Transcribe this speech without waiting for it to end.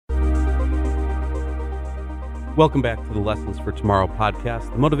Welcome back to the Lessons for Tomorrow podcast,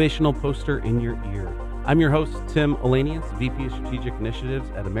 the motivational poster in your ear. I'm your host, Tim Olanians, VP of Strategic Initiatives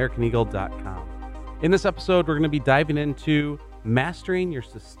at AmericanEagle.com. In this episode, we're going to be diving into mastering your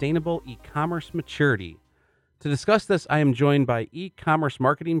sustainable e-commerce maturity. To discuss this, I am joined by e-commerce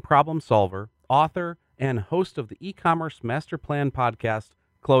marketing problem solver, author, and host of the e-commerce master plan podcast,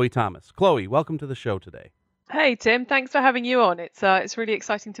 Chloe Thomas. Chloe, welcome to the show today. Hey, Tim. Thanks for having you on. It's really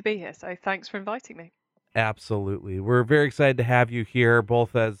exciting to be here. So thanks for inviting me. Absolutely. We're very excited to have you here,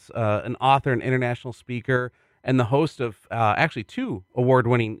 both as an author and international speaker and the host of actually two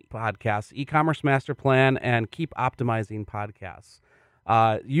award-winning podcasts, E-commerce Master Plan and Keep Optimizing podcasts.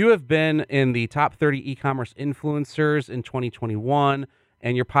 You have been in the top 30 e-commerce influencers in 2021,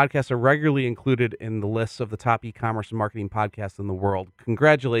 and your podcasts are regularly included in the lists of the top e-commerce and marketing podcasts in the world.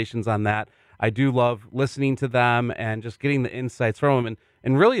 Congratulations on that. I do love listening to them and just getting the insights from them.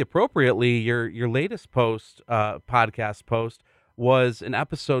 And really appropriately, your latest podcast post, was an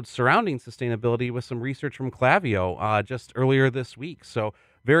episode surrounding sustainability with some research from Klaviyo just earlier this week. So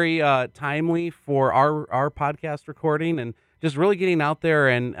very timely for our podcast recording and just really getting out there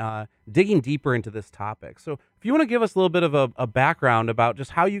and digging deeper into this topic. So if you want to give us a little bit of a background about just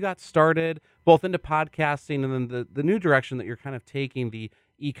how you got started, both into podcasting and then the new direction that you're kind of taking, the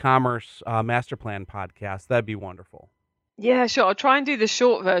e-commerce master plan podcast, that'd be wonderful. Yeah, sure. I'll try and do the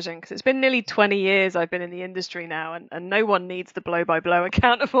short version because it's been nearly 20 years I've been in the industry now, and no one needs the blow-by-blow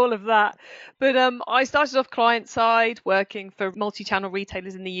account of all of that. But I started off client side working for multi-channel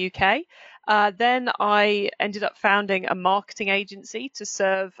retailers in the UK. Then I ended up founding a marketing agency to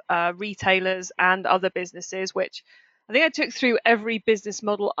serve retailers and other businesses, which I think I took through every business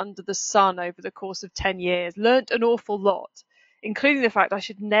model under the sun over the course of 10 years, learnt an awful lot, including the fact I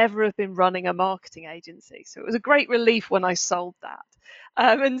should never have been running a marketing agency. So it was a great relief when I sold that.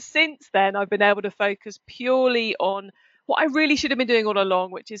 And since then, I've been able to focus purely on what I really should have been doing all along,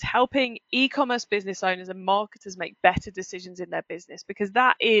 which is helping e-commerce business owners and marketers make better decisions in their business, because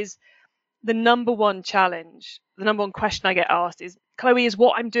that is the number one challenge. The number one question I get asked is, Chloe, is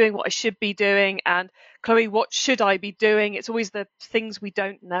what I'm doing what I should be doing? And Chloe, what should I be doing? It's always the things we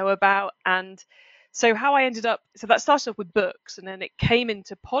don't know about. And so how I ended up, so that started off with books, and then it came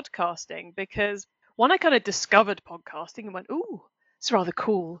into podcasting because one, I kind of discovered podcasting and went, ooh, it's a rather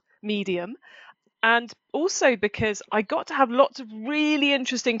cool medium. And also because I got to have lots of really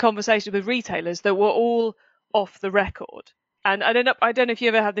interesting conversations with retailers that were all off the record. And I don't know if you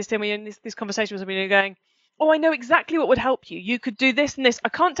ever had this, Tim, when you're in this conversation with somebody and you're going, oh, I know exactly what would help you. You could do this and this. I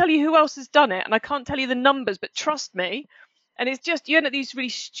can't tell you who else has done it, and I can't tell you the numbers, but trust me. And it's just, you end up these really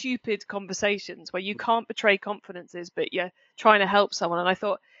stupid conversations where you can't betray confidences, but you're trying to help someone. And I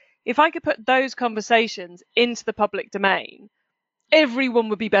thought, if I could put those conversations into the public domain, everyone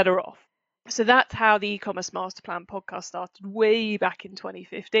would be better off. So that's how the e-commerce master plan podcast started way back in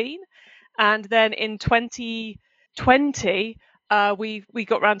 2015. And then in 2020, we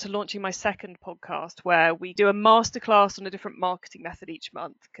got around to launching my second podcast, where we do a masterclass on a different marketing method each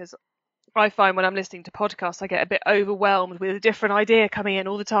month, because I find when I'm listening to podcasts, I get a bit overwhelmed with a different idea coming in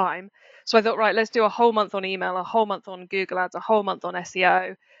all the time. So I thought, right, let's do a whole month on email, a whole month on Google Ads, a whole month on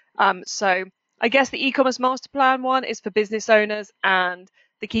SEO. So I guess the e-commerce master plan one is for business owners, and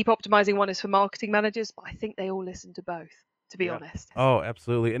the Keep Optimizing one is for marketing managers. But I think they all listen to both, to be honest. Oh,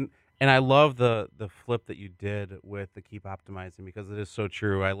 absolutely. And I love the flip that you did with the Keep Optimizing, because it is so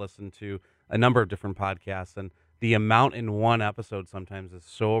true. I listened to a number of different podcasts, and the amount in one episode sometimes is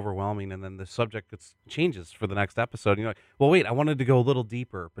so overwhelming, and then the subject changes for the next episode. And you're like, well, wait, I wanted to go a little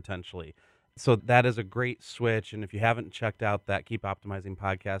deeper potentially. So that is a great switch. And if you haven't checked out that Keep Optimizing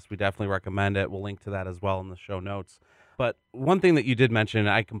podcast, we definitely recommend it. We'll link to that as well in the show notes. But one thing that you did mention,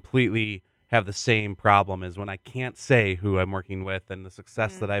 I completely have the same problem, is when I can't say who I'm working with and the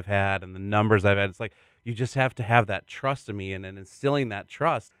success that I've had and the numbers I've had. It's like, you just have to have that trust in me, and instilling that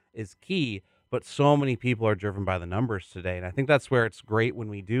trust is key. But so many people are driven by the numbers today. And I think that's where it's great when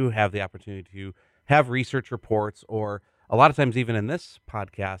we do have the opportunity to have research reports, or a lot of times even in this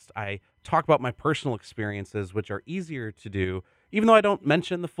podcast, I talk about my personal experiences, which are easier to do, even though I don't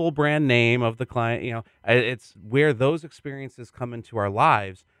mention the full brand name of the client. It's where those experiences come into our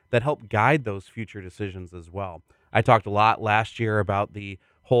lives that help guide those future decisions as well. I talked a lot last year about the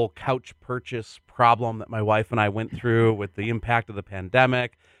whole couch purchase problem that my wife and I went through with the impact of the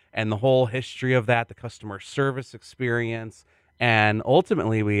pandemic, and the whole history of that, the customer service experience. And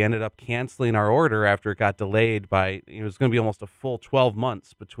ultimately, we ended up canceling our order after it got delayed by, it was going to be almost a full 12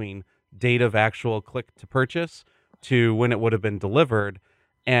 months between date of actual click to purchase to when it would have been delivered.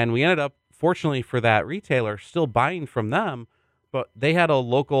 And we ended up, fortunately for that retailer, still buying from them, but they had a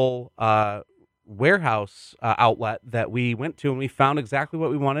local warehouse outlet that we went to, and we found exactly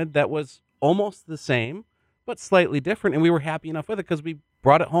what we wanted that was almost the same, but slightly different. And we were happy enough with it because we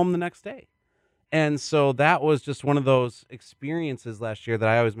brought it home the next day. And so that was just one of those experiences last year that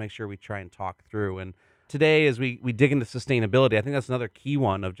I always make sure we try and talk through. And today, as we dig into sustainability, I think that's another key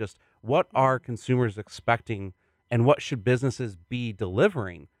one of just what are consumers expecting and what should businesses be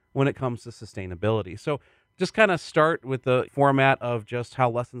delivering when it comes to sustainability. So just kind of start with the format of just how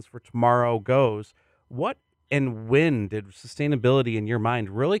Lessons for Tomorrow goes. What and when did sustainability in your mind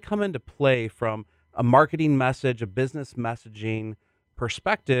really come into play from a marketing message, a business messaging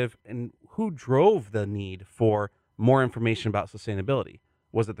perspective, and who drove the need for more information about sustainability?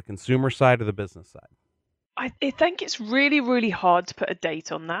 Was it the consumer side or the business side? I think it's really, really hard to put a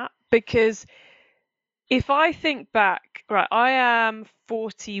date on that because if I think back, right, I am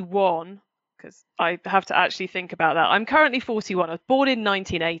 41 because I have to actually think about that. I'm currently 41. I was born in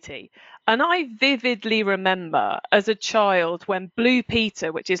 1980. And I vividly remember as a child when Blue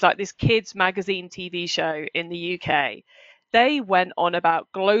Peter, which is like this kids' magazine TV show in the UK, they went on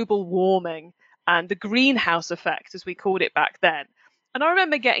about global warming and the greenhouse effect, as we called it back then. And I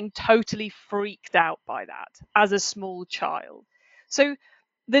remember getting totally freaked out by that as a small child. So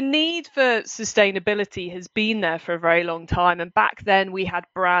the need for sustainability has been there for a very long time. And back then we had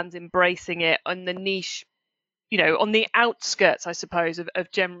brands embracing it on the niche, on the outskirts, I suppose,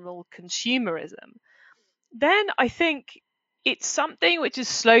 of general consumerism. Then I think it's something which has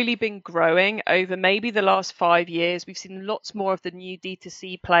slowly been growing over maybe the last 5 years. We've seen lots more of the new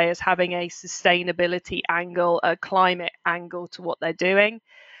D2C players having a sustainability angle, a climate angle to what they're doing.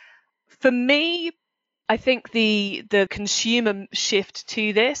 For me, I think the consumer shift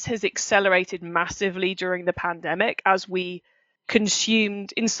to this has accelerated massively during the pandemic as we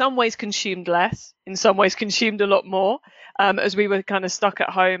consumed, in some ways consumed less, in some ways consumed a lot more, as we were kind of stuck at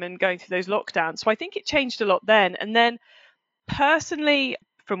home and going through those lockdowns. So I think it changed a lot then. And then personally,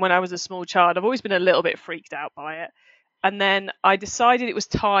 from when I was a small child, I've always been a little bit freaked out by it. And then I decided it was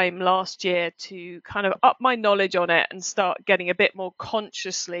time last year to kind of up my knowledge on it and start getting a bit more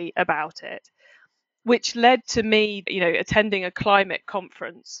consciously about it, which led to me, attending a climate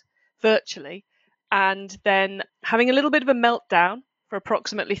conference virtually and then having a little bit of a meltdown for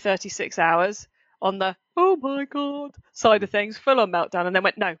approximately 36 hours on the, oh my God, side of things, full on meltdown. And then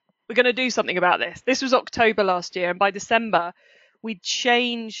went, no, we're going to do something about this. This was October last year. And by December, we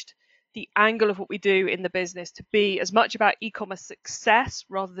changed the angle of what we do in the business to be as much about e-commerce success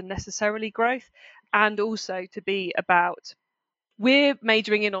rather than necessarily growth. And also to be about, we're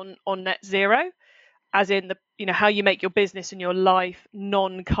majoring in on net zero, as in how you make your business and your life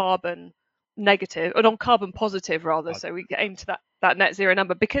non-carbon negative or non-carbon positive rather. So we aim to that net zero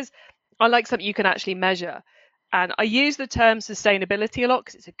number because I like something you can actually measure. And I use the term sustainability a lot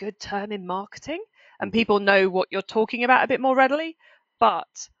because it's a good term in marketing and people know what you're talking about a bit more readily.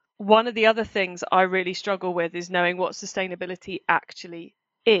 But one of the other things I really struggle with is knowing what sustainability actually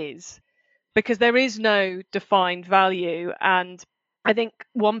is, because there is no defined value. And I think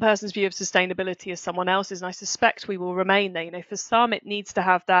one person's view of sustainability is someone else's, and I suspect we will remain there. For some, it needs to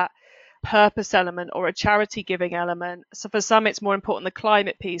have that purpose element or a charity giving element. So for some, it's more important the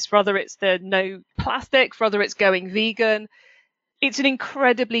climate piece. For other, it's the no plastic. For other, it's going vegan. It's an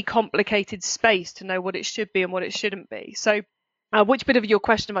incredibly complicated space to know what it should be and what it shouldn't be. So which bit of your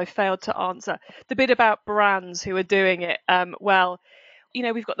question have I failed to answer? The bit about brands who are doing it.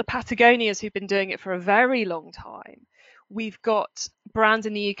 We've got the Patagonias who've been doing it for a very long time. We've got brands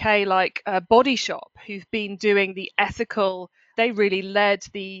in the UK like Body Shop who've been doing the ethical. They really led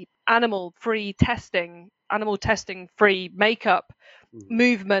the animal testing free makeup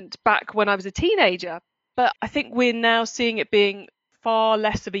movement back when I was a teenager. But I think we're now seeing it being far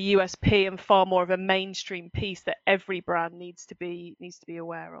less of a USP and far more of a mainstream piece that every brand needs to be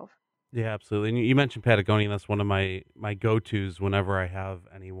aware of. Yeah, absolutely. And you mentioned Patagonia. That's one of my go-tos whenever I have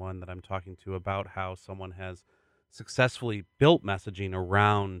anyone that I'm talking to about how someone has successfully built messaging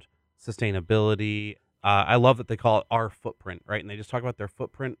around sustainability. I love that they call it our footprint, right? And they just talk about their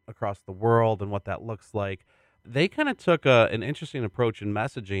footprint across the world and what that looks like. They kind of took an interesting approach in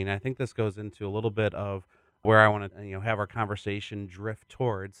messaging. I think this goes into a little bit of where I want to have our conversation drift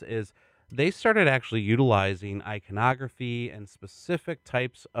towards is they started actually utilizing iconography and specific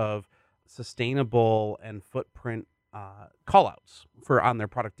types of sustainable and footprint call outs for on their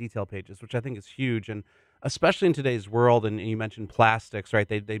product detail pages, which I think is huge. And especially in today's world, and you mentioned plastics, right?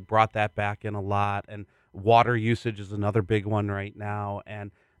 They brought that back in a lot, and water usage is another big one right now. And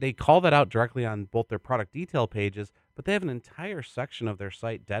they call that out directly on both their product detail pages, but they have an entire section of their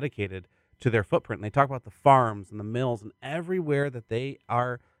site dedicated to their footprint. And they talk about the farms and the mills and everywhere that they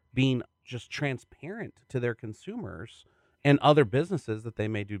are being just transparent to their consumers and other businesses that they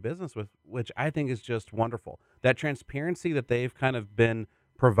may do business with, which I think is just wonderful. That transparency that they've kind of been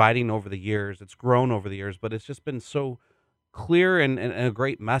providing over the years, it's grown over the years, but it's just been so clear and a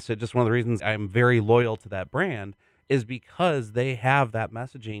great message. Just one of the reasons I'm very loyal to that brand is because they have that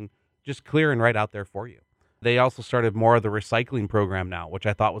messaging just clear and right out there for you. They also started more of the recycling program now, which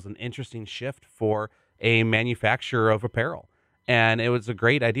I thought was an interesting shift for a manufacturer of apparel. And it was a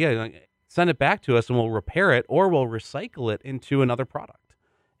great idea. Like, send it back to us and we'll repair it or we'll recycle it into another product.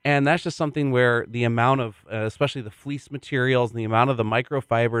 And that's just something where the amount of, especially the fleece materials and the amount of the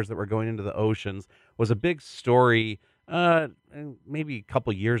microfibers that were going into the oceans was a big story, uh, maybe a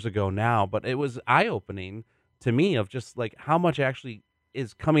couple years ago now, but it was eye opening to me of just like how much actually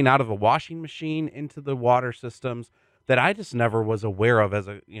is coming out of a washing machine into the water systems that I just never was aware of as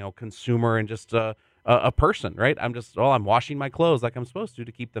a consumer and just a person, right? I'm just, oh, I'm washing my clothes like I'm supposed to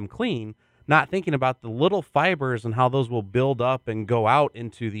keep them clean, not thinking about the little fibers and how those will build up and go out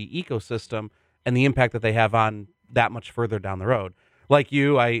into the ecosystem and the impact that they have on that much further down the road. Like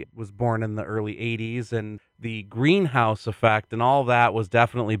you, I was born in the early 80s, and the greenhouse effect and all that was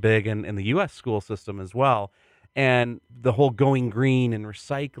definitely big in the US school system as well. And the whole going green and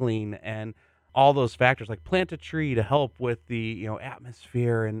recycling and all those factors, like plant a tree to help with the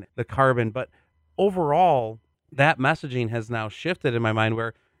atmosphere and the carbon. But overall, that messaging has now shifted in my mind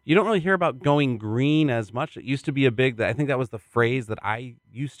where you don't really hear about going green as much. It used to be a big, I think that was the phrase that I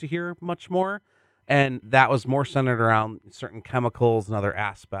used to hear much more. And that was more centered around certain chemicals and other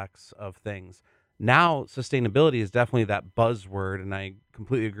aspects of things. Now, sustainability is definitely that buzzword. And I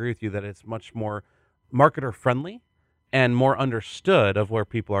completely agree with you that it's much more marketer friendly and more understood of where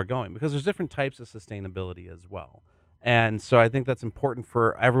people are going because there's different types of sustainability as well. And so I think that's important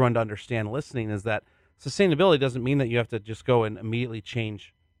for everyone to understand listening is that sustainability doesn't mean that you have to just go and immediately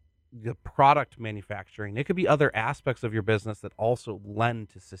change the product manufacturing. It could be other aspects of your business that also lend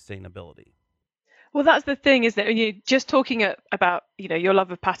to sustainability. Well, that's the thing, isn't it? When you're just talking about, your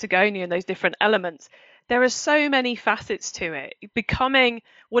love of Patagonia and those different elements, there are so many facets to it. Becoming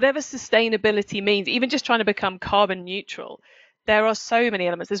whatever sustainability means, even just trying to become carbon neutral, there are so many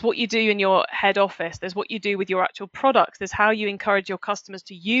elements. There's what you do in your head office. There's what you do with your actual products. There's how you encourage your customers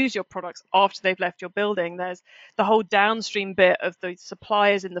to use your products after they've left your building. There's the whole downstream bit of the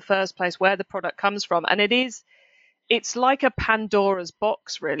suppliers in the first place, where the product comes from. And it's like a Pandora's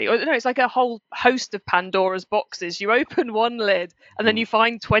box, really. Or no, it's like a whole host of Pandora's boxes. You open one lid and then you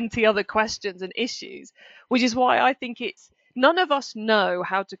find 20 other questions and issues, which is why I think none of us know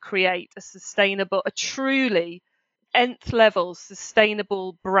how to create a truly nth level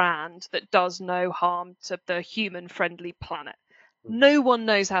sustainable brand that does no harm to the human friendly planet. No one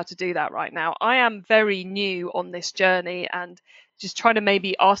knows how to do that right now. I am very new on this journey and just trying to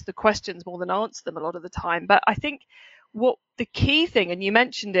maybe ask the questions more than answer them a lot of the time. But I think what the key thing, and you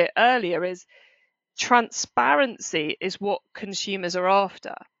mentioned it earlier, is transparency is what consumers are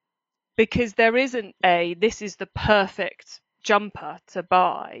after, because there isn't this is the perfect jumper to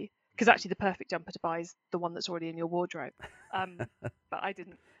buy, because actually the perfect jumper to buy is the one that's already in your wardrobe. But I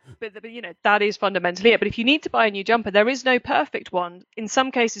didn't. But that is fundamentally it. But if you need to buy a new jumper, there is no perfect one. In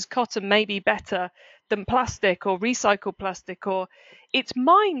some cases, cotton may be better than plastic or recycled plastic, or it's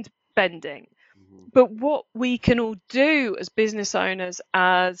mind bending. But what we can all do as business owners,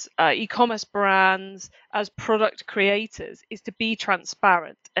 as e-commerce brands, as product creators, is to be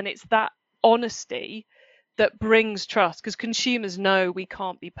transparent. And it's that honesty that brings trust, because consumers know we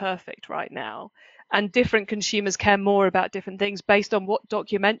can't be perfect right now. And different consumers care more about different things based on what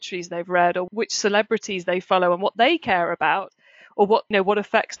documentaries they've read or which celebrities they follow and what they care about, or what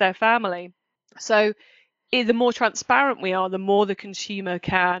affects their family. So the more transparent we are, the more the consumer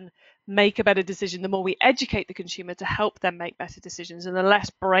can make a better decision, the more we educate the consumer to help them make better decisions, and the less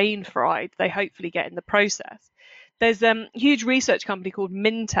brain fried they hopefully get in the process. There's a huge research company called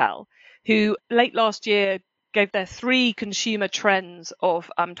Mintel who late last year gave their 3 consumer trends of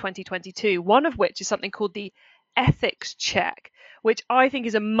 2022, one of which is something called the ethics check, which I think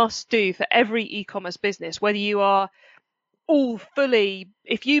is a must do for every e-commerce business, whether you are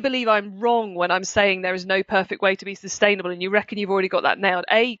if you believe I'm wrong when I'm saying there is no perfect way to be sustainable and you reckon you've already got that nailed,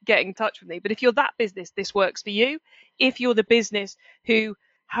 get in touch with me. But if you're that business, this works for you. If you're the business who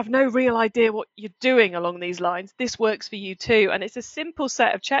have no real idea what you're doing along these lines, this works for you too. And it's a simple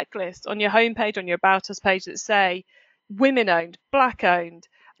set of checklists on your homepage, on your About Us page, that say women owned, black owned,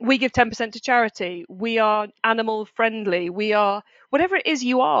 we give 10% to charity, we are animal friendly, we are whatever it is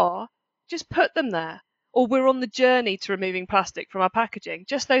you are, just put them there. Or we're on the journey to removing plastic from our packaging.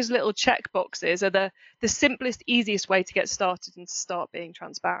 Just those little check boxes are the simplest, easiest way to get started and to start being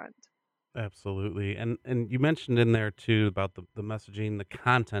transparent. Absolutely. And you mentioned in there too about the messaging, the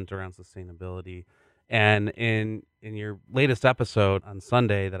content around sustainability. And in your latest episode on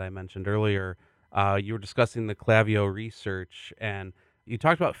Sunday that I mentioned earlier, you were discussing the Clavio research, and you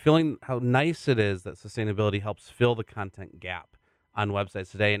talked about feeling how nice it is that sustainability helps fill the content gap on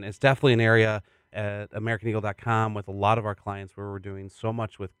websites today. And it's definitely an area at AmericanEagle.com with a lot of our clients where we're doing so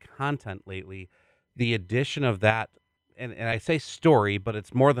much with content lately. The addition of that, and I say story, but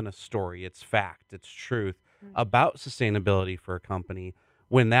it's more than a story. It's fact, it's truth Mm. about sustainability for a company.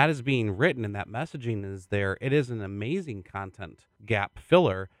 When that is being written and that messaging is there, it is an amazing content gap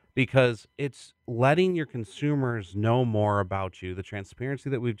filler because it's letting your consumers know more about you, the transparency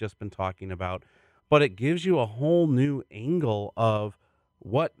that we've just been talking about, but it gives you a whole new angle of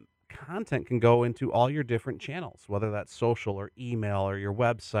what content can go into all your different channels, whether that's social or email or your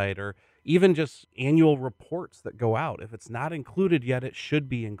website or even just annual reports that go out. If it's not included yet, it should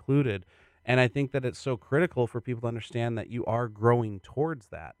be included. And I think that it's so critical for people to understand that you are growing towards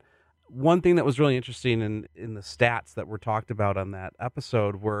that. One thing that was really interesting in the stats that were talked about on that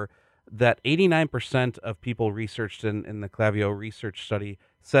episode were that 89% of people researched in the Clavio research study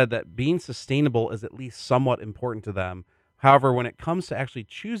said that being sustainable is at least somewhat important to them. However, when it comes to actually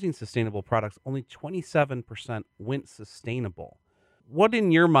choosing sustainable products, only 27% went sustainable. What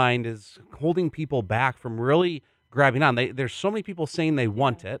in your mind is holding people back from really grabbing on? There's so many people saying they Yeah.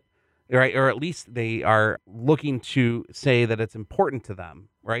 want it, right? Or at least they are looking to say that it's important to them,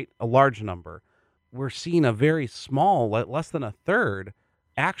 right? A large number. We're seeing a very small, less than a third,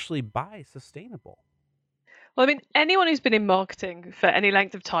 actually buy sustainable. Well, I mean, anyone who's been in marketing for any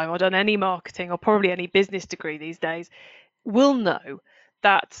length of time or done any marketing or probably any business degree these days will know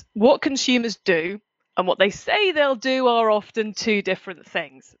that what consumers do and what they say they'll do are often two different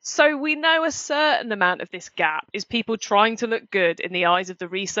things. So we know a certain amount of this gap is people trying to look good in the eyes of the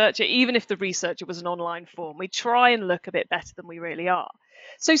researcher, even if the researcher was an online form. We try and look a bit better than we really are.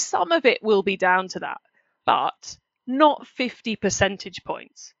 So some of it will be down to that, but not 50 percentage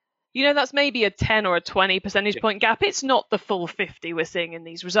points. That's maybe a 10 or a 20 percentage Yeah. point gap. It's not the full 50 we're seeing in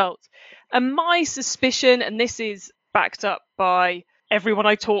these results. And my suspicion, and this is backed up by everyone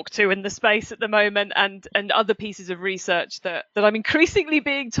I talk to in the space at the moment and other pieces of research that I'm increasingly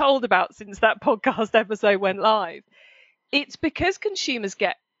being told about since that podcast episode went live. It's because consumers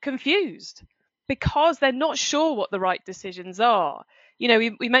get confused because they're not sure what the right decisions are.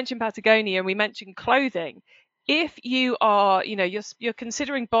 We mentioned Patagonia and we mentioned clothing. If you are, you're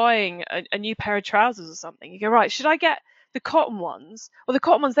considering buying a new pair of trousers or something, you go, right, should I get the cotton ones? Well, the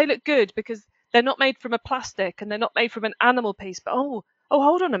cotton ones, they look good because they're not made from a plastic and they're not made from an animal piece. But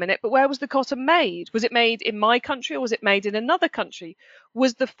hold on a minute. But where was the cotton made? Was it made in my country or was it made in another country?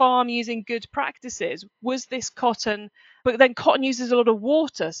 Was the farm using good practices? Was this cotton? But then cotton uses a lot of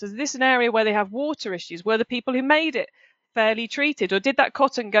water. So is this an area where they have water issues? Were the people who made it fairly treated? Or did that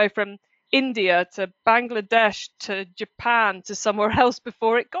cotton go from India to Bangladesh to Japan to somewhere else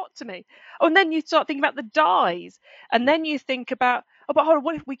before it got to me? Oh, and then you start thinking about the dyes. And then you think about, oh, but hold on,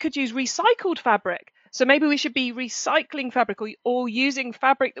 what if we could use recycled fabric? So maybe we should be recycling fabric or using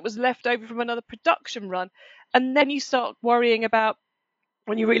fabric that was left over from another production run. And then you start worrying about,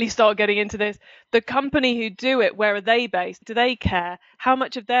 when you really start getting into this, the company who do it, where are they based? Do they care? How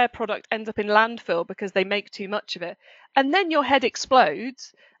much of their product ends up in landfill because they make too much of it? And then your head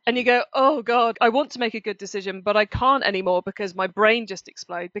explodes and you go, oh God, I want to make a good decision, but I can't anymore because my brain just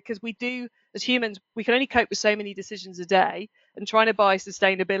exploded. Because we do, as humans, we can only cope with so many decisions a day, and trying to buy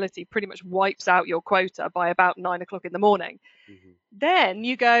sustainability pretty much wipes out your quota by about 9 o'clock in the morning. Mhm. Then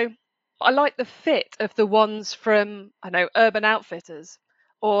you go, I like the fit of the ones from, I know, Urban Outfitters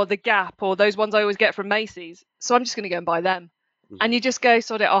or The Gap or those ones I always get from Macy's. So I'm just going to go and buy them. And Mhm. you just go,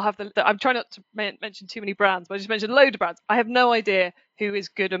 sort it, I'll have I'm trying not to mention too many brands, but I just mentioned a load of brands. I have no idea who is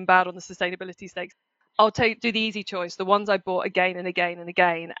good and bad on the sustainability stakes. I'll do the easy choice, the ones I bought again and again and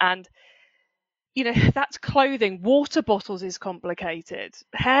again. And, that's clothing. Water bottles is complicated.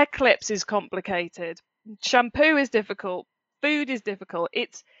 Hair clips is complicated. Shampoo is difficult. Food is difficult.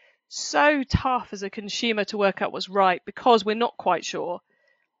 It's so tough as a consumer to work out what's right because we're not quite sure,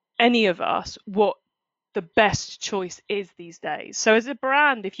 any of us, what the best choice is these days. So as a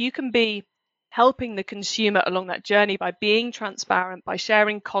brand, if you can be helping the consumer along that journey by being transparent, by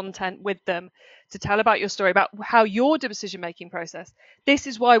sharing content with them to tell about your story, about how your decision-making process, this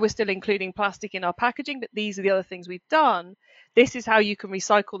is why we're still including plastic in our packaging, but these are the other things we've done. This is how you can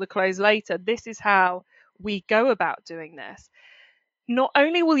recycle the clothes later. This is how we go about doing this. not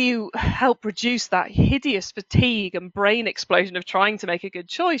only will you help reduce that hideous fatigue and brain explosion of trying to make a good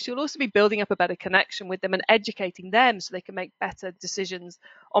choice, you'll also be building up a better connection with them and educating them so they can make better decisions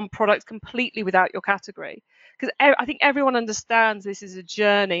on products completely without your category. Because I think everyone understands this is a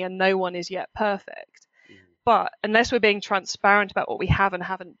journey and no one is yet perfect. But unless we're being transparent about what we have and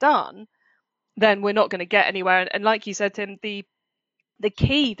haven't done, then we're not going to get anywhere. And like you said, Tim, the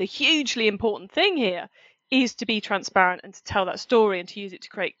key, the hugely important thing here is to be transparent and to tell that story and to use it to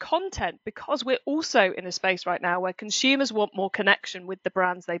create content, because we're also in a space right now where consumers want more connection with the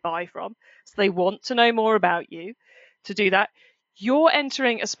brands they buy from. So they want to know more about you. To do that, you're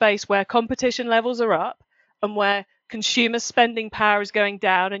entering a space where competition levels are up and where consumer spending power is going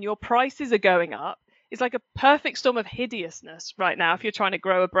down and your prices are going up. It's like a perfect storm of hideousness right now if you're trying to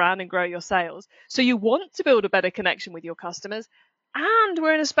grow a brand and grow your sales. So you want to build a better connection with your customers. And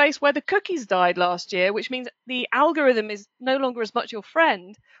we're in a space where the cookies died last year, which means the algorithm is no longer as much your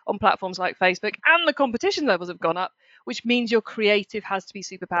friend on platforms like Facebook, and the competition levels have gone up, which means your creative has to be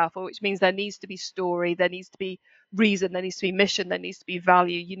super powerful, which means there needs to be story, there needs to be reason, there needs to be mission, there needs to be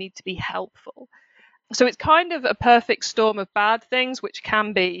value, you need to be helpful. So it's kind of a perfect storm of bad things, which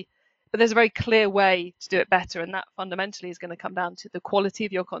can be, but there's a very clear way to do it better. And that fundamentally is going to come down to the quality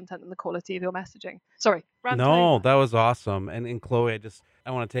of your content and the quality of your messaging. Sorry, rant No, over. that was awesome. And Chloe,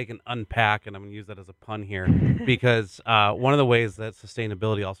 I want to take and unpack, and I'm going to use that as a pun here, because one of the ways that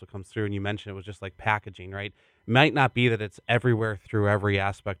sustainability also comes through, and you mentioned it, was just like packaging, right? Might not be that it's everywhere through every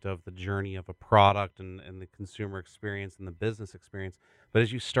aspect of the journey of a product and the consumer experience and the business experience, but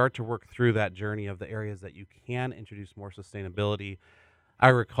as you start to work through that journey of the areas that you can introduce more sustainability. I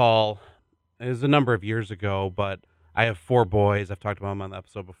recall it was a number of years ago, but I have 4 boys. I've talked about them on the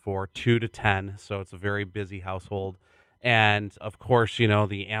episode before, 2 to 10. So it's a very busy household. And of course,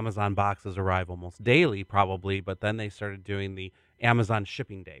 the Amazon boxes arrive almost daily, probably, but then they started doing the Amazon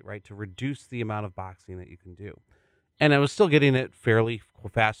shipping day, right? To reduce the amount of boxing that you can do. And I was still getting it fairly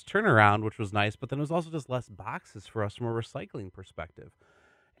fast turnaround, which was nice, but then it was also just less boxes for us from a recycling perspective.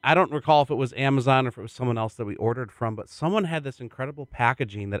 I don't recall if it was Amazon or if it was someone else that we ordered from, but someone had this incredible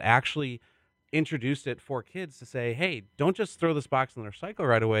packaging that actually introduced it for kids to say, hey, don't just throw this box in the recycle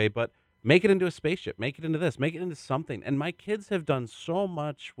right away, but make it into a spaceship, make it into this, make it into something. And my kids have done so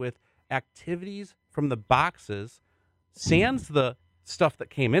much with activities from the boxes, sans the stuff that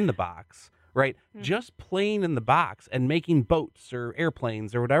came in the box, right? Just playing in the box and making boats or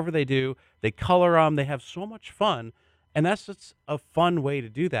airplanes or whatever they do. They color them, they have so much fun. And that's just a fun way to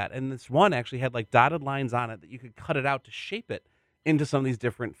do that. And this one actually had like dotted lines on it that you could cut it out to shape it into some of these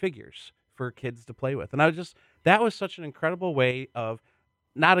different figures for kids to play with. And that was such an incredible way of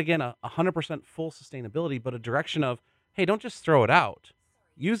not again 100% full sustainability, but a direction of, hey, don't just throw it out,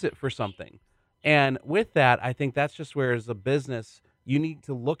 use it for something. And with that, I think that's just where as a business, you need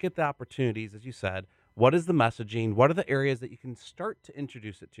to look at the opportunities, as you said. What is the messaging? What are the areas that you can start to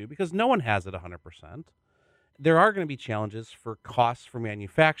introduce it to? Because no one has it 100%. There are going to be challenges for costs for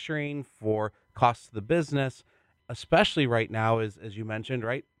manufacturing, for costs to the business, especially right now, as you mentioned,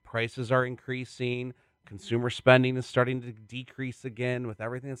 right? Prices are increasing. Consumer spending is starting to decrease again with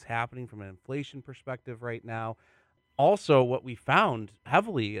everything that's happening from an inflation perspective right now. Also, what we found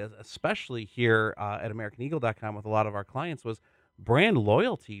heavily, especially here at AmericanEagle.com with a lot of our clients, was brand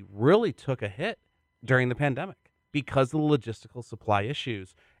loyalty really took a hit during the pandemic because of the logistical supply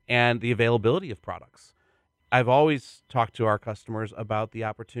issues and the availability of products. I've always talked to our customers about the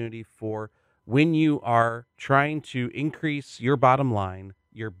opportunity for when you are trying to increase your bottom line,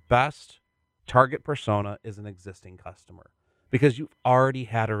 your best target persona is an existing customer because you've already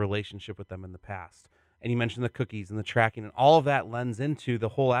had a relationship with them in the past. And you mentioned the cookies and the tracking, and all of that lends into the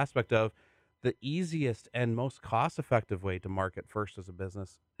whole aspect of the easiest and most cost effective way to market first as a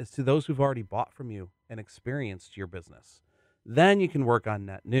business is to those who've already bought from you and experienced your business. Then you can work on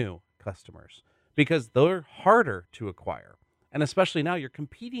net new customers because they're harder to acquire. And especially now, you're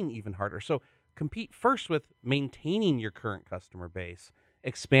competing even harder. So compete first with maintaining your current customer base,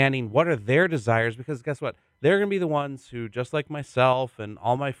 expanding what are their desires, because guess what? They're going to be the ones who, just like myself and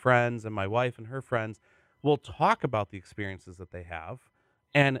all my friends and my wife and her friends, will talk about the experiences that they have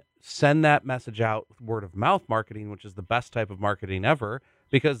and send that message out with word of mouth marketing, which is the best type of marketing ever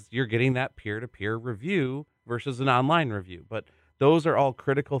because you're getting that peer to peer review versus an online review. But those are all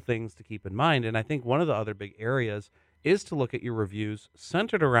critical things to keep in mind. And I think one of the other big areas is to look at your reviews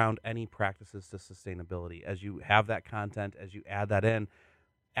centered around any practices to sustainability. As you have that content, as you add that in,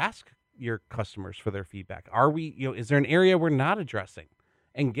 ask your customers for their feedback. Is there an area we're not addressing?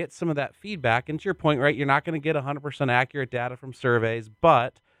 And get some of that feedback. And to your point, right, you're not going to get 100% accurate data from surveys,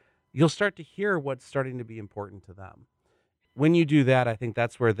 but you'll start to hear what's starting to be important to them. when you do that, I think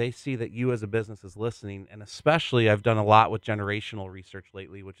that's where they see that you as a business is listening. And especially, I've done a lot with generational research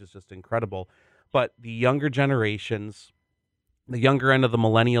lately, which is just incredible. But the younger generations, the younger end of the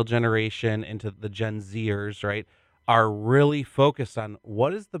millennial generation into the Gen Zers, right, are really focused on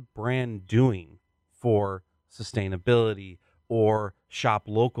what is the brand doing for sustainability or shop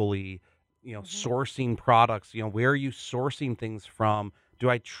locally, Hmm. sourcing products, where are you sourcing things from? Do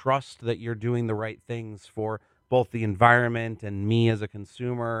I trust that you're doing the right things for both the environment and me as a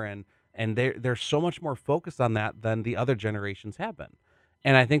consumer? And they're so much more focused on that than the other generations have been.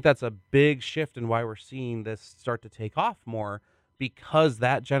 And I think that's a big shift in why we're seeing this start to take off more, because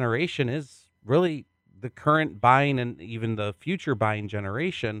that generation is really the current buying and even the future buying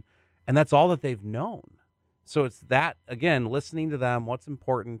generation, and that's all that they've known. So it's that, again, listening to them, what's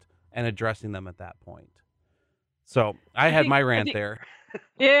important, and addressing them at that point. So I I had think my I rant think there.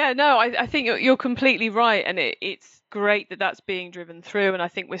 Yeah, no, I think you're completely right, and it's great that that's being driven through, and I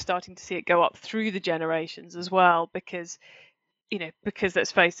think we're starting to see it go up through the generations as well, because because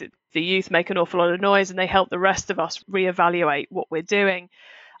let's face it, the youth make an awful lot of noise, and they help the rest of us reevaluate what we're doing.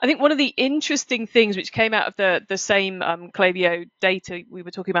 I think one of the interesting things which came out of the same Klaviyo data we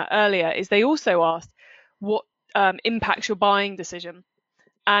were talking about earlier is they also asked what impacts your buying decision,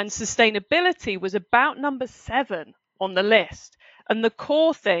 and sustainability was about number 7 on the list. And the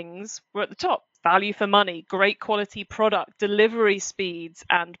core things were at the top: value for money, great quality product, delivery speeds,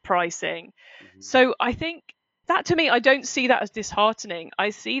 and pricing. Mhm. So I think that, to me, I don't see that as disheartening.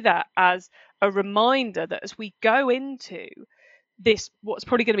 I see that as a reminder that as we go into this, what's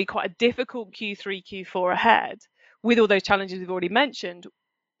probably going to be quite a difficult Q3, Q4 ahead, with all those challenges we've already mentioned,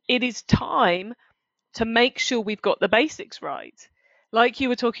 it is time to make sure we've got the basics right. Like you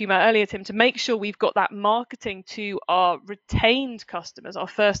were talking about earlier, Tim, to make sure we've got that marketing to our retained customers, our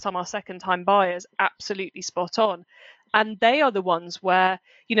first time, our second time buyers, absolutely spot on. And they are the ones where,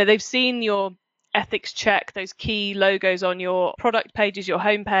 they've seen your ethics check, those key logos on your product pages, your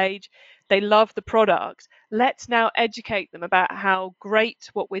homepage. They love the product. Let's now educate them about how great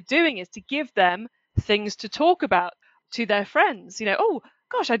what we're doing is, to give them things to talk about to their friends. Oh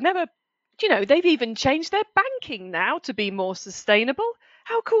gosh, I'd never, they've even changed their banking now to be more sustainable.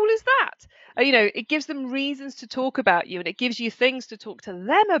 How cool is that? It gives them reasons to talk about you, and it gives you things to talk to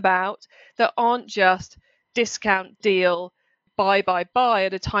them about that aren't just discount deal, buy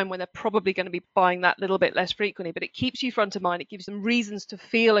at a time when they're probably going to be buying that little bit less frequently. But it keeps you front of mind. It gives them reasons to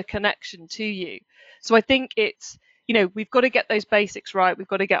feel a connection to you. So I think it's, we've got to get those basics right. We've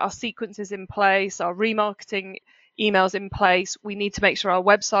got to get our sequences in place, our remarketing emails in place. We need to make sure our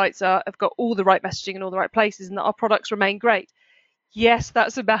websites have got all the right messaging in all the right places, and that our products remain great. Yes,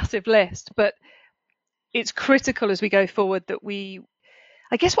 that's a massive list, but it's critical as we go forward that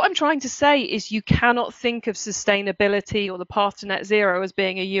I guess what I'm trying to say is, you cannot think of sustainability or the path to net zero as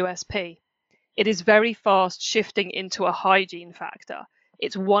being a USP. It is very fast shifting into a hygiene factor.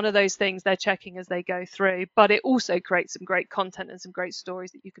 It's one of those things they're checking as they go through, but it also creates some great content and some great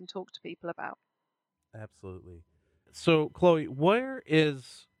stories that you can talk to people about. Absolutely. So, Chloe, where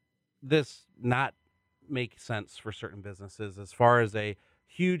is this not make sense for certain businesses as far as a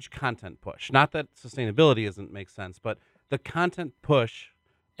huge content push? Not that sustainability doesn't make sense, but the content push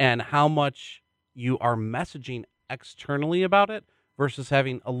and how much you are messaging externally about it versus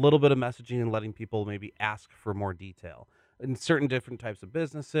having a little bit of messaging and letting people maybe ask for more detail. In certain different types of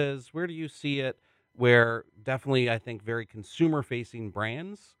businesses, where do you see it? Where definitely, I think, very consumer facing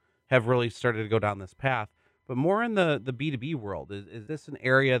brands have really started to go down this path, but more in the B2B world. Is this an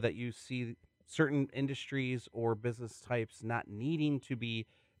area that you see certain industries or business types not needing to be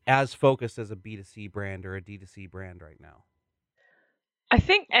as focused as a B2C brand or a D2C brand right now? I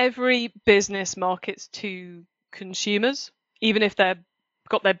think every business markets to consumers, even if they've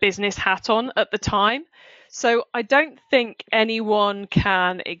got their business hat on at the time. So I don't think anyone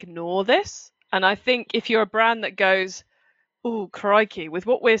can ignore this. And I think if you're a brand that goes, oh, crikey, with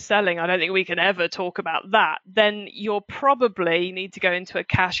what we're selling, I don't think we can ever talk about that, then you'll probably need to go into a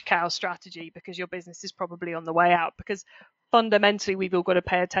cash cow strategy, because your business is probably on the way out. Because fundamentally, we've all got to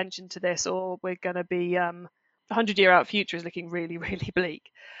pay attention to this, or we're going to be, the 100-year out future is looking really, really bleak.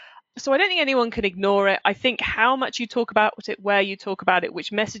 So I don't think anyone can ignore it. I think how much you talk about it, where you talk about it,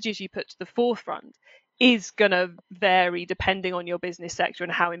 which messages you put to the forefront is going to vary depending on your business sector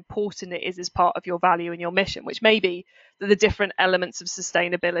and how important it is as part of your value and your mission, which may be the different elements of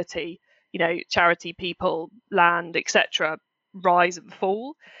sustainability, charity, people, land, etc., rise and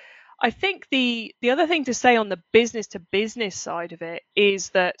fall. I think the other thing to say on the business to business side of it is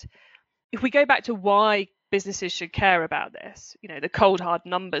that if we go back to why businesses should care about this, the cold hard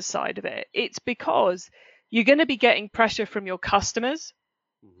numbers side of it, it's because you're going to be getting pressure from your customers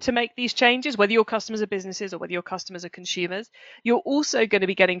to make these changes, whether your customers are businesses or whether your customers are consumers. You're also going to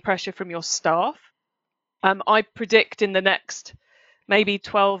be getting pressure from your staff. I predict in the next maybe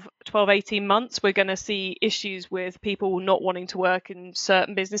 12, 18 months, we're going to see issues with people not wanting to work in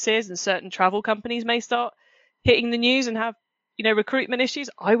certain businesses, and certain travel companies may start hitting the news and have, recruitment issues.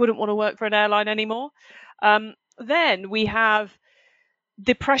 I wouldn't want to work for an airline anymore. Then we have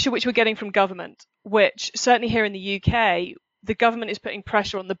the pressure which we're getting from government, which certainly here in the UK, the government is putting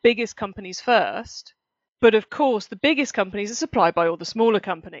pressure on the biggest companies first. But of course, the biggest companies are supplied by all the smaller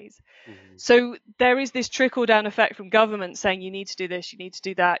companies. Mm-hmm. So there is this trickle down effect from government saying you need to do this, you need to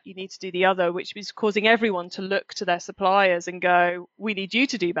do that, you need to do the other, which is causing everyone to look to their suppliers and go, we need you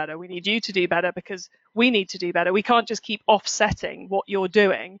to do better. We need you to do better because we need to do better. We can't just keep offsetting what you're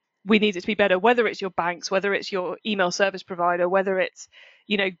doing. We need it to be better, whether it's your banks, whether it's your email service provider, whether it's,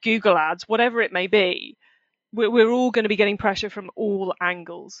 Google ads, whatever it may be. We're all going to be getting pressure from all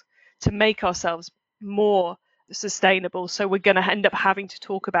angles to make ourselves more sustainable. So we're going to end up having to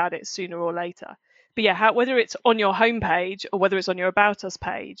talk about it sooner or later. But yeah, whether it's on your homepage or whether it's on your About Us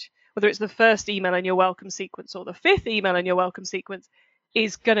page, whether it's the first email in your welcome sequence or the fifth email in your welcome sequence,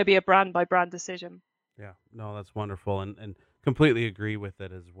 is going to be a brand by brand decision. Yeah, no, that's wonderful, and completely agree with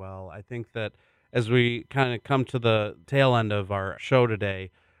it as well. I think that as we kind of come to the tail end of our show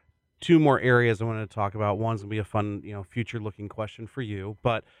today, two more areas I wanted to talk about. One's gonna be a fun, future-looking question for you.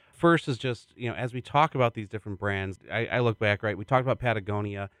 But first is just, as we talk about these different brands, I look back, right? We talked about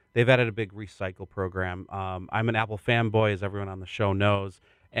Patagonia. They've added a big recycle program. I'm an Apple fanboy, as everyone on the show knows.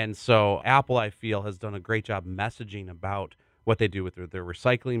 And so Apple, I feel, has done a great job messaging about what they do with their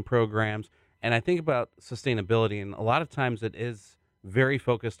recycling programs. And I think about sustainability, and a lot of times it is very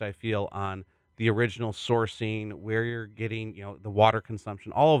focused, I feel, on the original sourcing, where you're getting, the water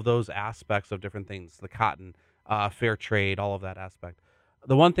consumption, all of those aspects of different things, the cotton, fair trade, all of that aspect.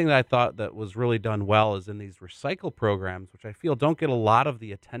 The one thing that I thought that was really done well is in these recycle programs, which I feel don't get a lot of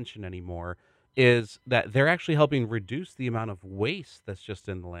the attention anymore, is that they're actually helping reduce the amount of waste that's just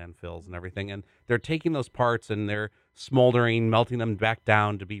in the landfills and everything. And they're taking those parts and they're smoldering, melting them back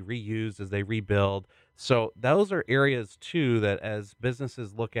down to be reused as they rebuild. So those are areas too that as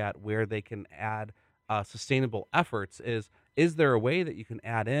businesses look at where they can add sustainable efforts, is there a way that you can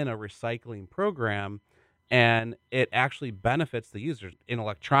add in a recycling program and it actually benefits the users? In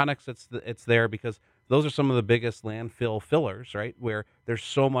electronics, it's there because those are some of the biggest landfill fillers, right? Where there's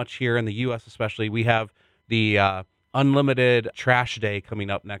so much here in the U.S. especially. We have the unlimited trash day coming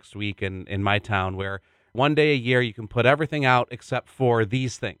up next week in my town, where one day a year you can put everything out except for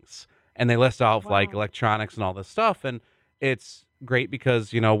these things. And they list off like electronics and all this stuff. And it's great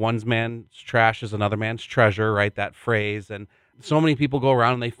because, one man's trash is another man's treasure, right? That phrase. And so many people go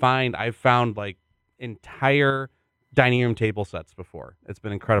around and I've found like entire dining room table sets before. It's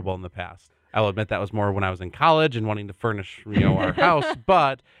been incredible in the past. I'll admit that was more when I was in college and wanting to furnish, our house.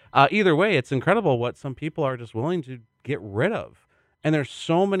 But either way, it's incredible what some people are just willing to get rid of. And there's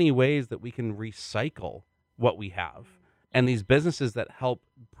so many ways that we can recycle what we have. And these businesses that help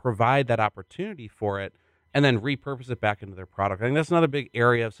provide that opportunity for it and then repurpose it back into their product. I think that's another big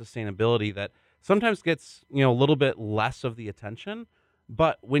area of sustainability that sometimes gets, a little bit less of the attention.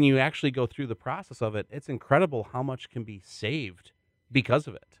 But when you actually go through the process of it, it's incredible how much can be saved because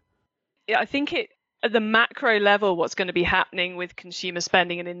of it. Yeah, I think at the macro level, what's going to be happening with consumer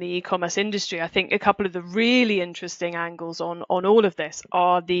spending and in the e-commerce industry, I think a couple of the really interesting angles on all of this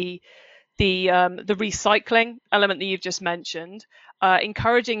are the recycling element that you've just mentioned,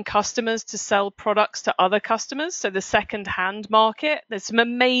 encouraging customers to sell products to other customers. So the second-hand market, there's some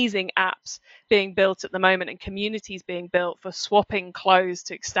amazing apps being built at the moment and communities being built for swapping clothes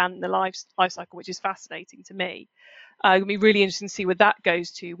to extend the life cycle, which is fascinating to me. It'll be really interesting to see where that goes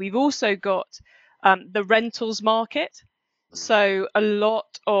to. We've also got the rentals market. So a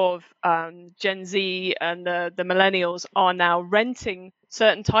lot of Gen Z and the millennials are now renting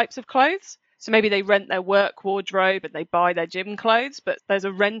certain types of clothes. So maybe they rent their work wardrobe and they buy their gym clothes, but there's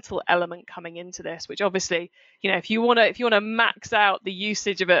a rental element coming into this, which obviously, if you want to max out the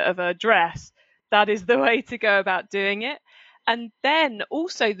usage of a dress, that is the way to go about doing it. And then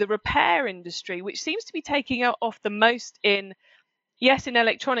also the repair industry, which seems to be taking off the most in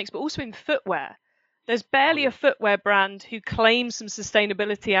electronics, but also in footwear. There's barely a footwear brand who claims some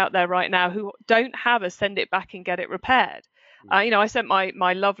sustainability out there right now who don't have a send it back and get it repaired. I sent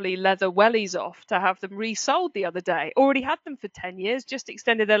my lovely leather wellies off to have them resold the other day. Already had them for 10 years, just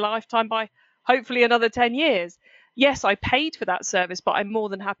extended their lifetime by hopefully another 10 years. Yes, I paid for that service, but I'm more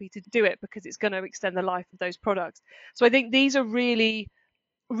than happy to do it because it's going to extend the life of those products. So I think these are really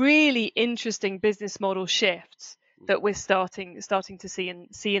really interesting business model shifts that we're starting to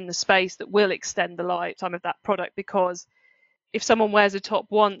see in the space that will extend the lifetime of that product. Because if someone wears a top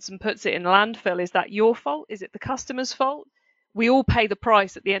once and puts it in landfill, is that your fault? Is it the customer's fault? We all pay the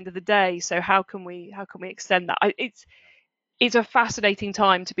price at the end of the day. So how can we extend that? It's a fascinating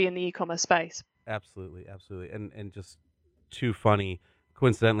time to be in the e-commerce space. Absolutely, absolutely. And just too funny.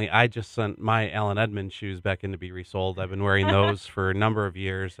 Coincidentally, I just sent my Allen Edmonds shoes back in to be resold. I've been wearing those for a number of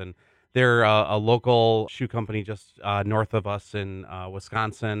years, and they're a local shoe company just north of us in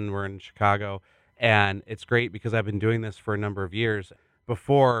Wisconsin. We're in Chicago, and it's great because I've been doing this for a number of years.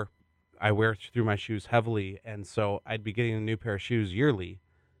 Before, I wear through my shoes heavily, and so I'd be getting a new pair of shoes yearly,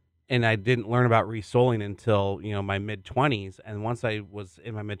 and I didn't learn about resoling until, my mid 20s. And once I was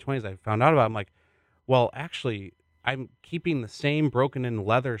in my mid 20s, I found out about it. I'm like, well, actually, I'm keeping the same broken in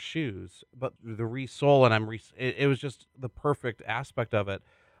leather shoes, but the resole, and it was just the perfect aspect of it.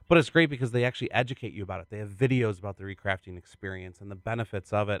 But it's great because they actually educate you about it. They have videos about the recrafting experience and the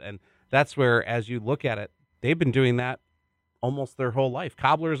benefits of it. And that's where, as you look at it, they've been doing that almost their whole life.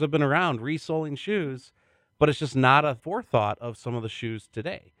 Cobblers have been around resoling shoes, but it's just not a forethought of some of the shoes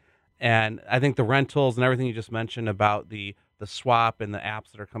today. And I think the rentals and everything you just mentioned about the swap and the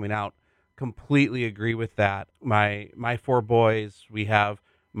apps that are coming out, completely agree with that. My four boys, we have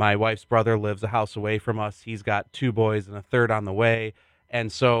my wife's brother lives a house away from us. He's got two boys and a third on the way.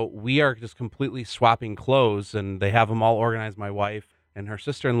 And so we are just completely swapping clothes, and they have them all organized, my wife and her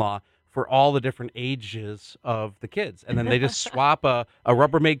sister-in-law, for all the different ages of the kids. And then they just swap a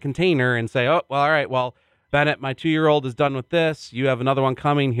Rubbermaid container and say, oh, well, all right, well, Bennett, my 2-year-old is done with this. You have another one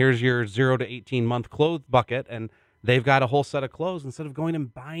coming. Here's your 0 to 18 month clothes bucket. And they've got a whole set of clothes instead of going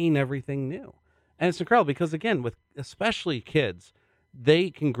and buying everything new. And it's incredible because, again, with especially kids, they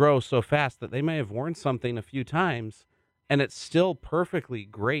can grow so fast that they may have worn something a few times and it's still perfectly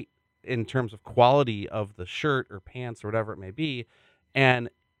great in terms of quality of the shirt or pants or whatever it may be. And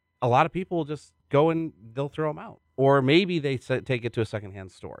a lot of people will just go and they'll throw them out. Or maybe they take it to a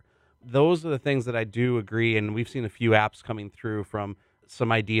secondhand store. Those are the things that I do agree. And we've seen a few apps coming through from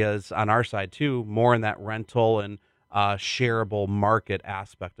some ideas on our side too, more in that rental and shareable market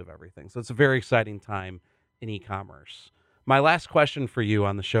aspect of everything. So it's a very exciting time in e-commerce. My last question for you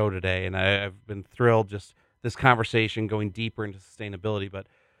on the show today, and I've been thrilled just this conversation going deeper into sustainability, but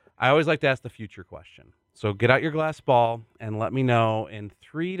I always like to ask the future question. So get out your glass ball and let me know in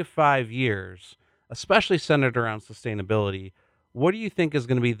 3 to 5 years, especially centered around sustainability, what do you think is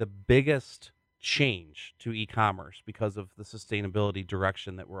going to be the biggest change to e-commerce because of the sustainability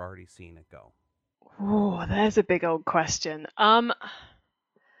direction that we're already seeing it go? Oh, there's a big old question. I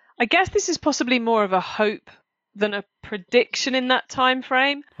guess this is possibly more of a hope than a prediction in that time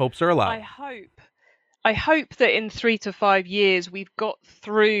frame. Hopes are allowed. I hope that in 3 to 5 years we've got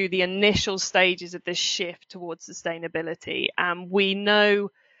through the initial stages of this shift towards sustainability, and we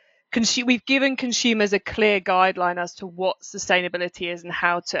know we've given consumers a clear guideline as to what sustainability is and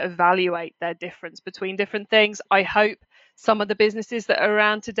how to evaluate their difference between different things. I hope some of the businesses that are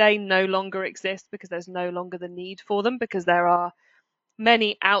around today no longer exist because there's no longer the need for them, because there are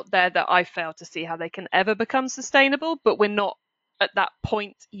many out there that I fail to see how they can ever become sustainable, but we're not at that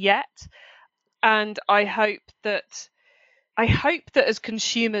point yet. And I hope that as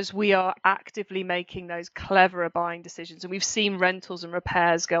consumers we are actively making those cleverer buying decisions, and we've seen rentals and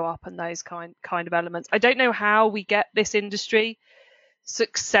repairs go up and those kind of elements. I don't know how we get this industry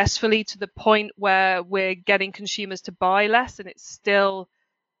successfully to the point where we're getting consumers to buy less and it's still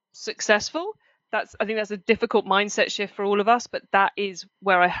successful. I think that's a difficult mindset shift for all of us, but that is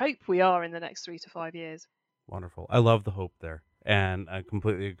where I hope we are in the next 3 to 5 years. Wonderful. I love the hope there, and I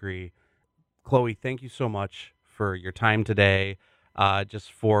completely agree. Chloe, thank you so much for your time today,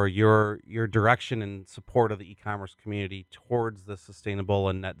 just for your direction and support of the e-commerce community towards the sustainable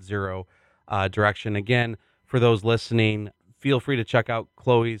and net zero direction. Again, for those listening, feel free to check out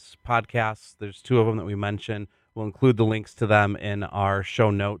Chloe's podcasts. There's 2 of them that we mentioned. We'll include the links to them in our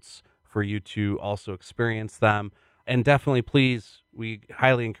show notes for you to also experience them. And definitely, please, we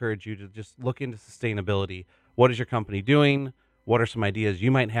highly encourage you to just look into sustainability. What is your company doing? What are some ideas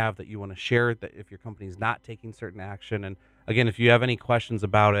you might have that you want to share that if your company is not taking certain action? And again, if you have any questions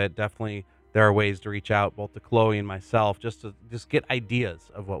about it, definitely there are ways to reach out both to Chloe and myself just to get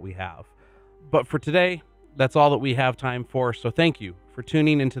ideas of what we have. But for today, that's all that we have time for. So thank you for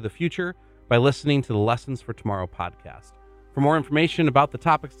tuning into the future by listening to the Lessons for Tomorrow podcast. For more information about the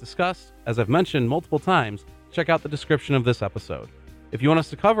topics discussed, as I've mentioned multiple times, check out the description of this episode. If you want us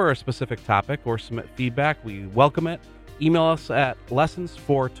to cover a specific topic or submit feedback, we welcome it. Email us at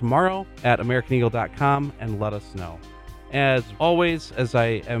lessonsfortomorrow@americaneagle.com and let us know. As always, as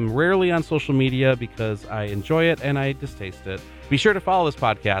I am rarely on social media because I enjoy it and I distaste it, be sure to follow this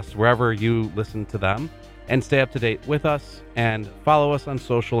podcast wherever you listen to them and stay up to date with us and follow us on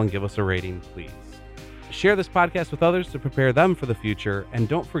social and give us a rating, please. Share this podcast with others to prepare them for the future. And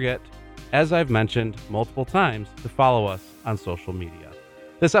don't forget, as I've mentioned multiple times, to follow us on social media.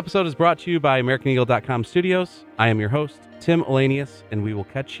 This episode is brought to you by AmericanEagle.com Studios. I am your host, Tim Elanius, and we will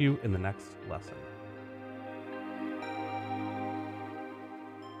catch you in the next lesson.